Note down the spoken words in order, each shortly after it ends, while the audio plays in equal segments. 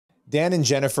Dan and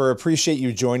Jennifer, appreciate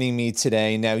you joining me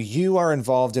today. Now, you are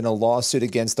involved in a lawsuit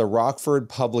against the Rockford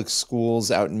Public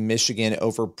Schools out in Michigan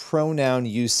over pronoun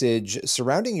usage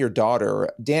surrounding your daughter.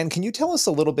 Dan, can you tell us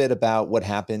a little bit about what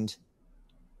happened?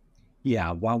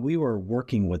 Yeah, while we were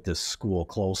working with this school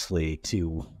closely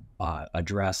to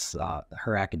address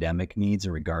her academic needs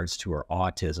in regards to her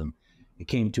autism, it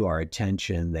came to our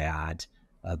attention that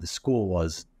the school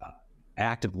was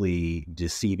actively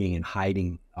deceiving and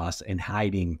hiding us and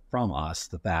hiding from us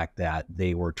the fact that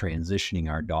they were transitioning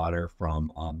our daughter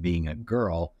from being a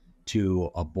girl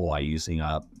to a boy, using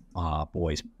a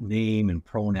boy's name and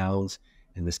pronouns.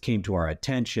 And this came to our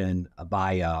attention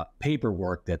by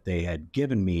paperwork that they had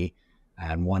given me,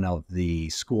 and one of the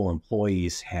school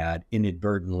employees had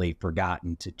inadvertently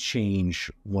forgotten to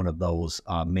change one of those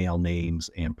male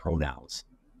names and pronouns.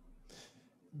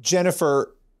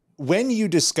 Jennifer, when you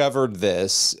discovered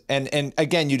this, and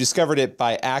again, you discovered it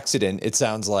by accident, it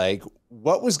sounds like,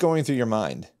 what was going through your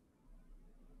mind?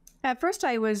 At first,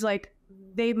 I was like,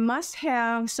 they must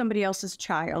have somebody else's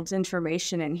child's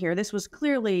information in here. This was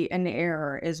clearly an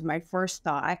error, is my first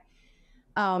thought.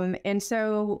 And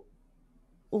so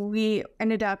we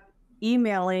ended up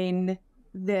emailing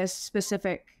this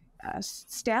specific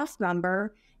staff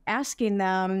member, asking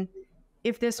them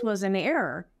if this was an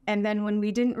error. And then when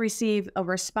we didn't receive a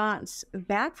response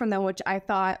back from them, which I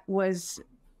thought was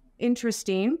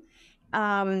interesting,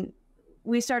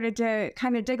 we started to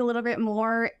kind of dig a little bit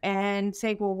more and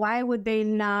say, well, why would they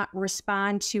not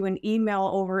respond to an email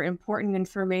over important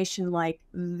information like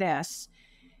this?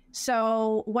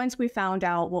 So once we found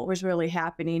out what was really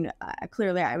happening,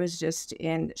 clearly I was just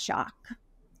in shock,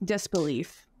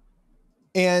 disbelief.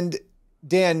 And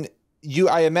Dan,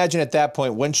 I imagine at that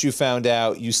point, once you found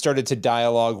out, you started to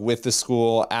dialogue with the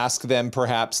school, ask them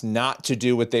perhaps not to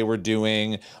do what they were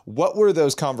doing. What were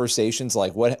those conversations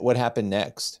like? What happened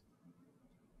next?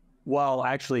 Well,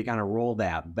 actually kind of roll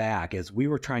that back as we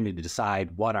were trying to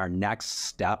decide what our next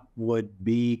step would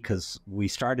be, because we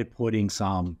started putting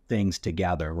some things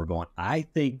together. We're going, I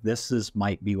think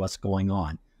might be what's going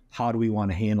on. How do we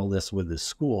want to handle this with the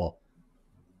school?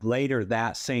 Later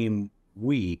that same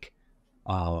week,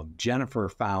 Jennifer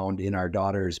found in our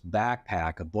daughter's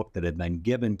backpack a book that had been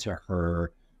given to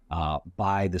her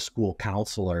by the school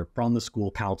counselor, from the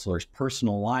school counselor's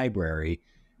personal library,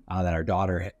 that our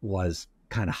daughter was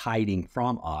kind of hiding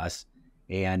from us.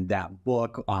 And that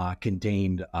book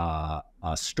contained a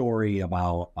story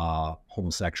about a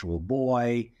homosexual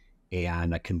boy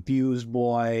and a confused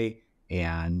boy,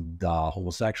 and the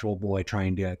homosexual boy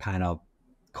trying to kind of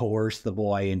coerce the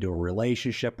boy into a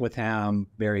relationship with him,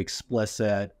 very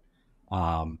explicit.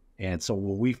 And so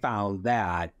when we found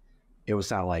that, it was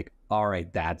kind of like, all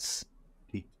right,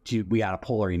 we got to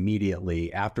pull her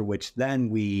immediately. After which then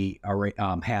we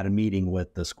had a meeting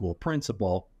with the school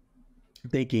principal,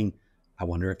 thinking, I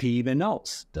wonder if he even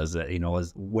knows. Does it,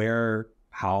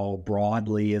 how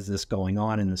broadly is this going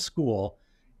on in the school?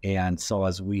 And so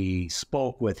as we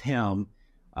spoke with him,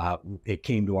 it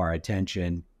came to our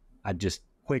attention just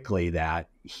quickly that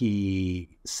he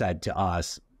said to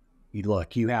us,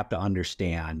 look, you have to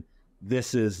understand,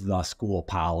 this is the school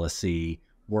policy.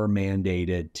 We're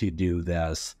mandated to do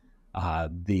this.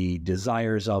 The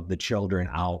desires of the children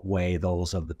outweigh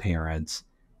those of the parents,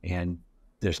 and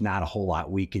there's not a whole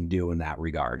lot we can do in that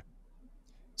regard.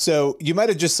 So you might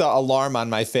have just saw alarm on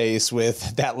my face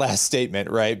with that last statement,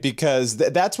 right? Because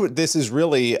that's what this is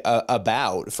really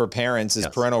about for parents, is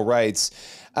parental rights.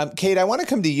 Kate, I want to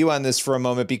come to you on this for a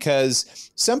moment, because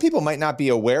some people might not be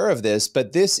aware of this,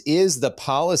 but this is the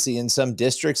policy in some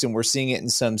districts, and we're seeing it in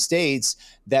some states,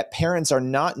 that parents are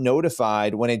not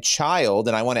notified when a child,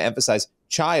 and I want to emphasize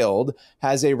child,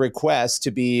 has a request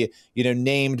to be,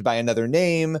 named by another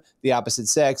name, the opposite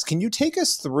sex. Can you take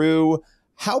us through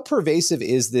how pervasive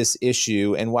is this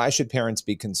issue, and why should parents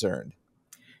be concerned?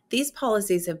 These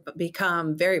policies have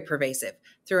become very pervasive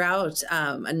throughout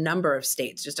a number of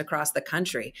states just across the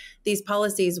country. These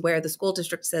policies where the school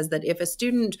district says that if a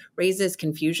student raises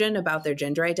confusion about their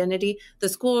gender identity, the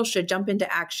school should jump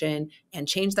into action and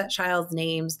change that child's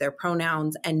names, their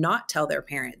pronouns, and not tell their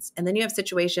parents. And then you have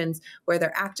situations where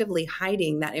they're actively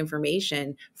hiding that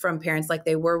information from parents, like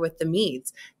they were with the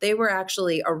Meads. They were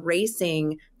actually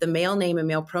erasing the male name and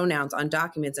male pronouns on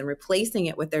documents and replacing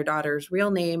it with their daughter's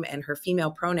real name and her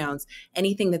female pronouns,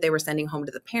 anything that they were sending home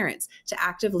to the parents, to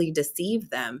actively deceive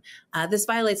them. This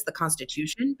violates the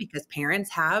Constitution because parents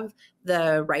have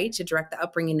the right to direct the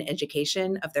upbringing and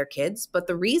education of their kids. But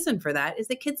the reason for that is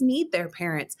that kids need their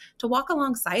parents to walk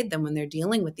alongside them when they're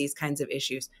dealing with these kinds of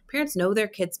issues. Parents know their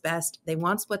kids best. They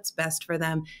want what's best for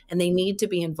them, and they need to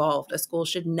be involved. A school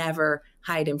should never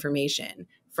hide information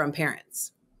from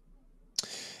parents.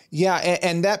 Yeah,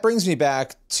 and that brings me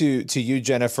back to you,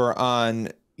 Jennifer, on,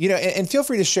 and feel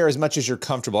free to share as much as you're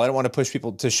comfortable. I don't want to push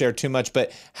people to share too much,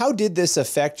 but how did this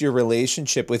affect your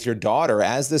relationship with your daughter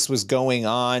as this was going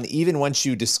on, even once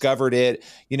you discovered it?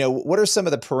 What are some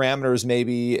of the parameters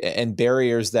maybe and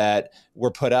barriers that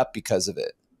were put up because of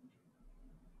it?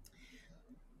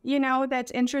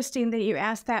 That's interesting that you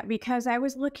asked that, because I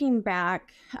was looking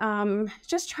back,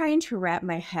 just trying to wrap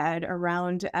my head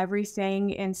around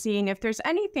everything and seeing if there's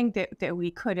anything that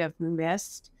we could have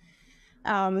missed.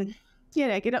 I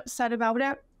get upset about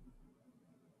it.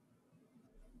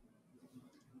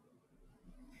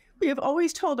 We have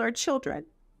always told our children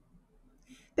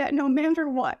that no matter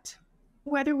what,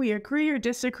 whether we agree or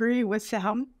disagree with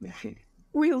them,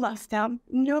 we love them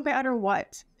no matter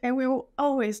what, and we will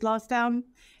always love them.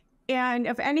 And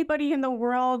if anybody in the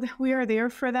world, we are there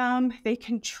for them. They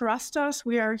can trust us.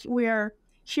 We are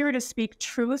here to speak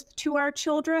truth to our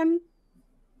children.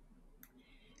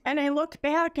 And I look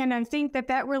back and I think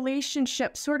that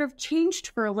relationship sort of changed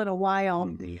for a little while.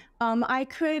 Mm-hmm. I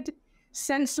could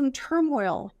sense some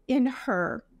turmoil in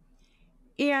her,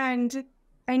 and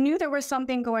I knew there was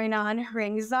something going on. Her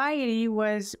anxiety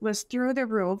was through the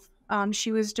roof.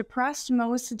 She was depressed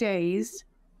most days.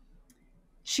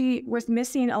 She was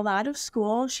missing a lot of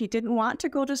school. She didn't want to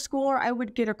go to school, or I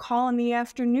would get a call in the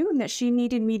afternoon that she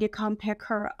needed me to come pick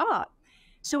her up.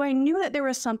 So I knew that there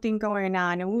was something going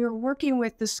on, and we were working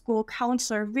with the school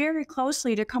counselor very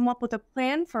closely to come up with a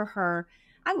plan for her.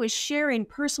 I was sharing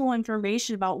personal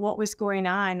information about what was going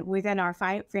on within our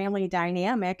family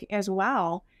dynamic as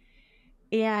well.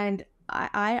 And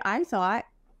I thought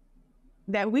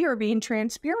that we were being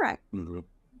transparent. Mm-hmm.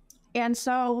 And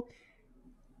so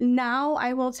now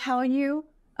I will tell you,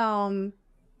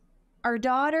 our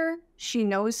daughter, she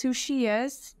knows who she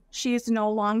is. She is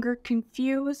no longer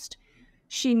confused.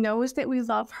 She knows that we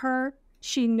love her.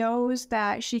 She knows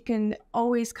that she can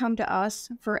always come to us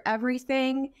for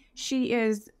everything. She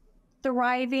is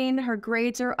thriving. Her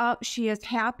grades are up. She is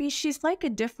happy. She's like a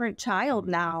different child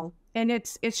now. And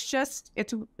it's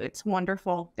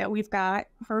wonderful that we've got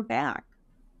her back.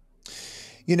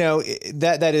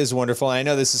 That is wonderful. And I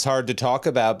know this is hard to talk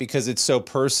about because it's so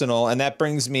personal. And that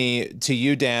brings me to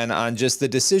you, Dan, on just the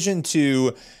decision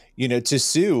to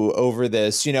sue over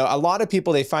this. A lot of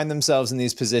people, they find themselves in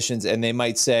these positions and they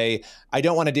might say, I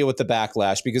don't want to deal with the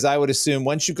backlash, because I would assume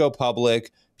once you go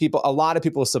public, a lot of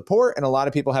people support and a lot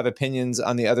of people have opinions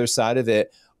on the other side of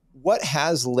it. What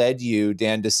has led you,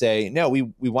 Dan, to say, no, we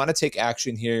want to take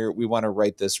action here. We want to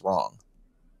right this wrong?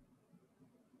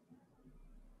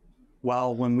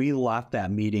 Well, when we left that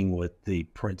meeting with the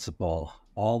principal,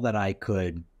 all that I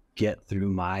could get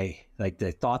through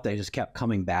the thought that just kept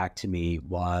coming back to me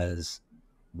was,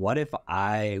 what if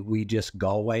we just go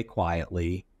away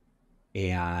quietly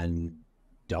and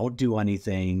don't do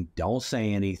anything, don't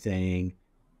say anything?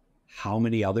 How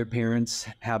many other parents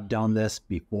have done this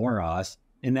before us?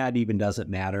 And that even doesn't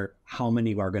matter. How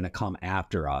many are going to come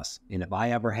after us? And if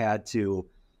I ever had to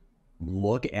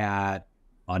look at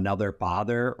another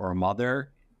father or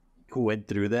mother who went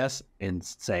through this and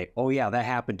say, oh yeah, that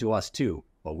happened to us too,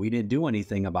 but we didn't do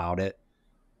anything about it,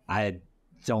 I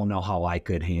don't know how I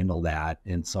could handle that.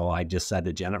 And so I just said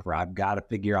to Jennifer, I've got to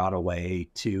figure out a way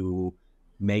to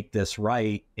make this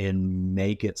right and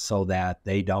make it so that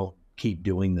they don't keep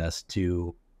doing this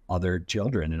to other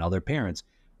children and other parents,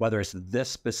 whether it's this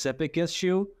specific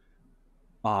issue,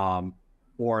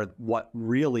 or what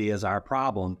really is our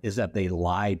problem is that they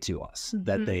lied to us, mm-hmm.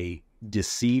 that they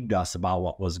deceived us about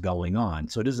what was going on.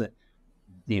 So it isn't,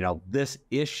 this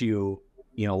issue,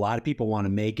 a lot of people want to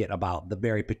make it about the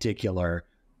very particular,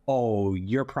 oh,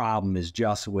 your problem is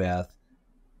just with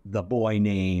the boy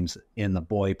names and the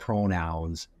boy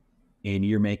pronouns, and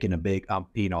you're making a big,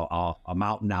 a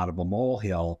mountain out of a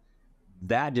molehill.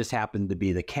 That just happened to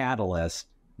be the catalyst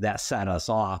that set us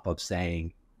off of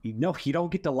saying, no, you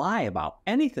don't get to lie about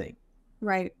anything.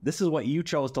 Right. This is what you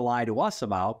chose to lie to us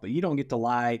about, but you don't get to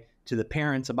lie to the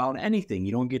parents about anything.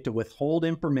 You don't get to withhold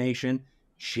information,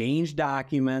 change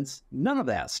documents, none of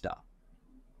that stuff.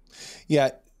 Yeah.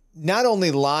 Not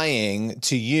only lying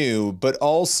to you, but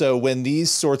also when these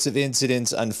sorts of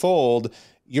incidents unfold,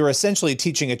 you're essentially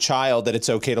teaching a child that it's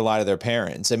okay to lie to their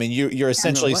parents. I mean, you're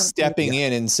essentially stepping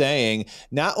in and saying,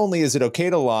 not only is it okay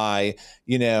to lie,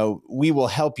 we will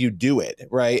help you do it,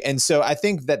 right? And so I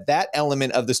think that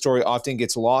element of the story often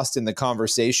gets lost in the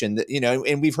conversation. That,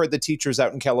 and we've heard the teachers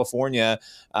out in California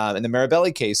in the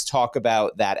Marabelli case talk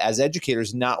about that as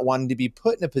educators not wanting to be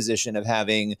put in a position of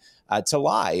having to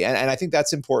lie. And I think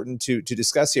that's important to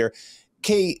discuss here.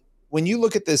 Kate, when you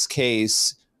look at this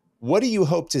case, What do you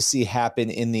hope to see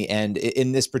happen in the end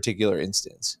in this particular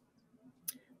instance?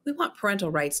 We want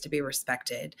parental rights to be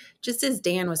respected. Just as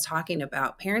Dan was talking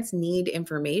about, parents need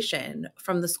information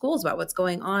from the schools about what's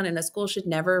going on, and a school should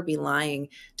never be lying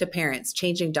to parents,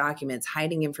 changing documents,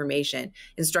 hiding information,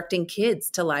 instructing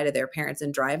kids to lie to their parents,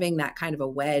 and driving that kind of a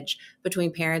wedge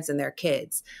between parents and their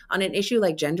kids. On an issue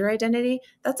like gender identity,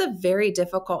 that's a very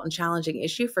difficult and challenging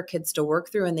issue for kids to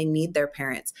work through, and they need their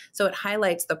parents. So it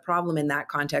highlights the problem in that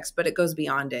context, but it goes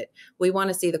beyond it. We want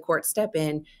to see the court step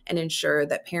in and ensure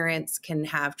that parents can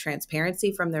have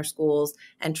transparency from their schools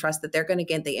and trust that they're going to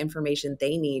get the information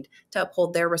they need to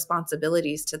uphold their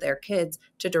responsibilities to their kids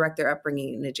to direct their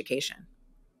upbringing and education.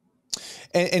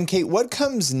 And Kate, what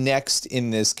comes next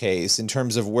in this case in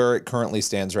terms of where it currently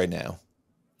stands right now?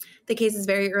 The case is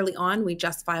very early on. We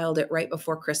just filed it right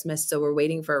before Christmas, so we're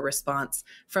waiting for a response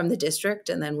from the district,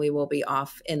 and then we will be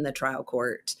off in the trial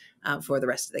court for the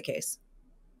rest of the case.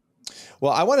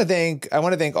 Well, I want to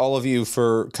thank all of you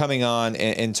for coming on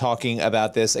and talking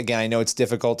about this. Again, I know it's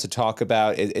difficult to talk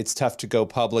about. It's tough to go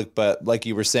public, but like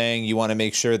you were saying, you want to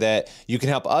make sure that you can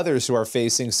help others who are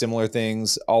facing similar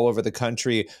things all over the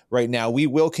country right now. We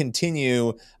will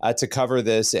continue to cover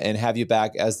this and have you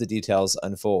back as the details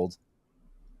unfold.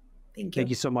 Thank you. Thank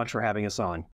you so much for having us on.